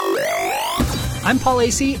I'm Paul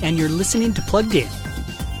Asay, and you're listening to Plugged In.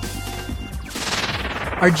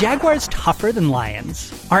 Are jaguars tougher than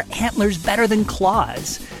lions? Are antlers better than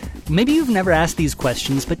claws? Maybe you've never asked these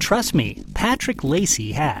questions, but trust me, Patrick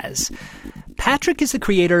Lacey has. Patrick is the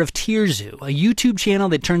creator of Tierzoo, a YouTube channel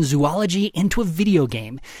that turns zoology into a video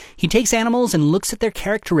game. He takes animals and looks at their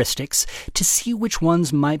characteristics to see which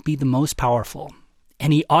ones might be the most powerful.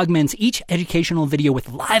 And he augments each educational video with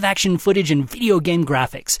live-action footage and video game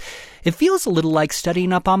graphics. It feels a little like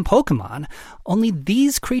studying up on Pokemon, only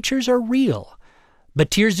these creatures are real. But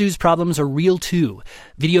Tierzoo's problems are real too.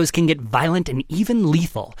 Videos can get violent and even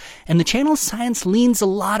lethal, and the channel's science leans a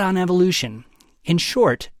lot on evolution. In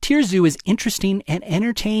short, Tierzoo is interesting and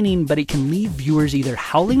entertaining, but it can leave viewers either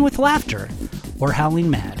howling with laughter or howling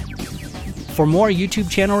mad. For more YouTube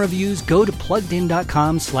channel reviews, go to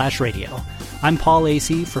pluggedin.com/radio. I'm Paul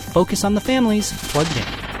Asay for Focus on the Family's Plugged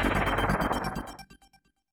In.